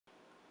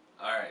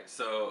Alright,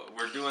 so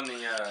we're doing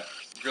the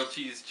grilled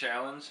cheese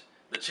challenge,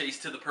 the chase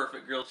to the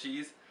perfect grilled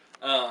cheese.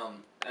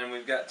 And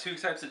we've got two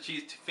types of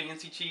cheese, two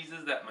fancy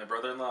cheeses that my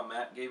brother-in-law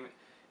Matt gave me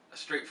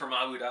straight from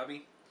Abu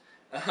Dhabi.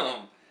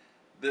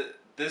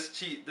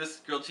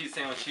 This grilled cheese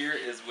sandwich here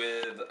is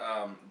with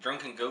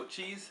drunken goat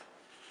cheese,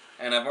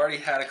 and I've already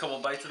had a couple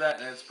bites of that,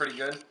 and it's pretty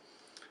good.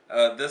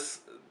 This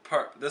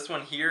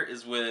one here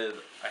is with,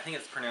 I think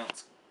it's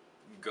pronounced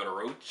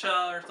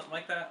Garrotxa or something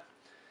like that.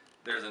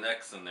 There's an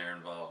X in there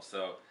involved.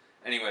 So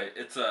anyway,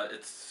 it's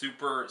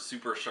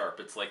super sharp.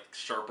 It's like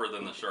sharper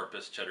than the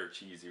sharpest cheddar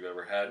cheese you've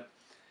ever had,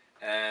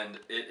 and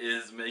it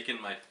is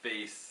making my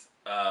face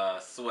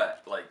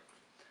sweat. Like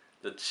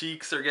the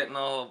cheeks are getting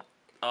all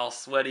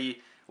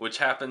sweaty, which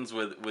happens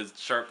with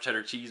sharp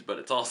cheddar cheese, but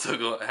it's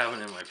also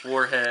happening in my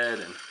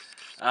forehead, and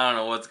I don't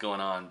know what's going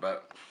on,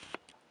 but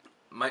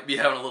might be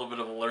having a little bit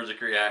of an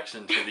allergic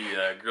reaction to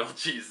the grilled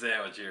cheese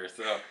sandwich here.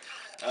 So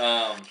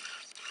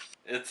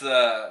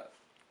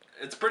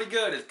it's pretty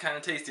good. It's kind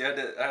of tasty. I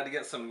had to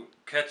get some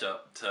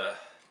ketchup to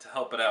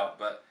help it out,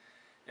 but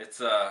it's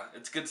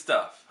good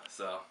stuff.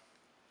 So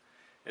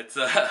it's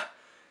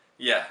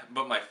yeah.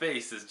 But my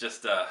face is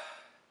just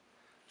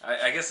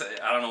I guess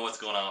I don't know what's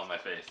going on with my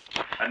face.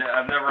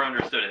 I've never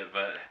understood it,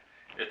 but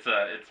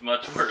it's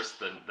much worse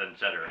than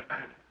cheddar.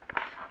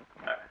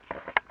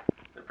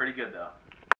 They're pretty good though.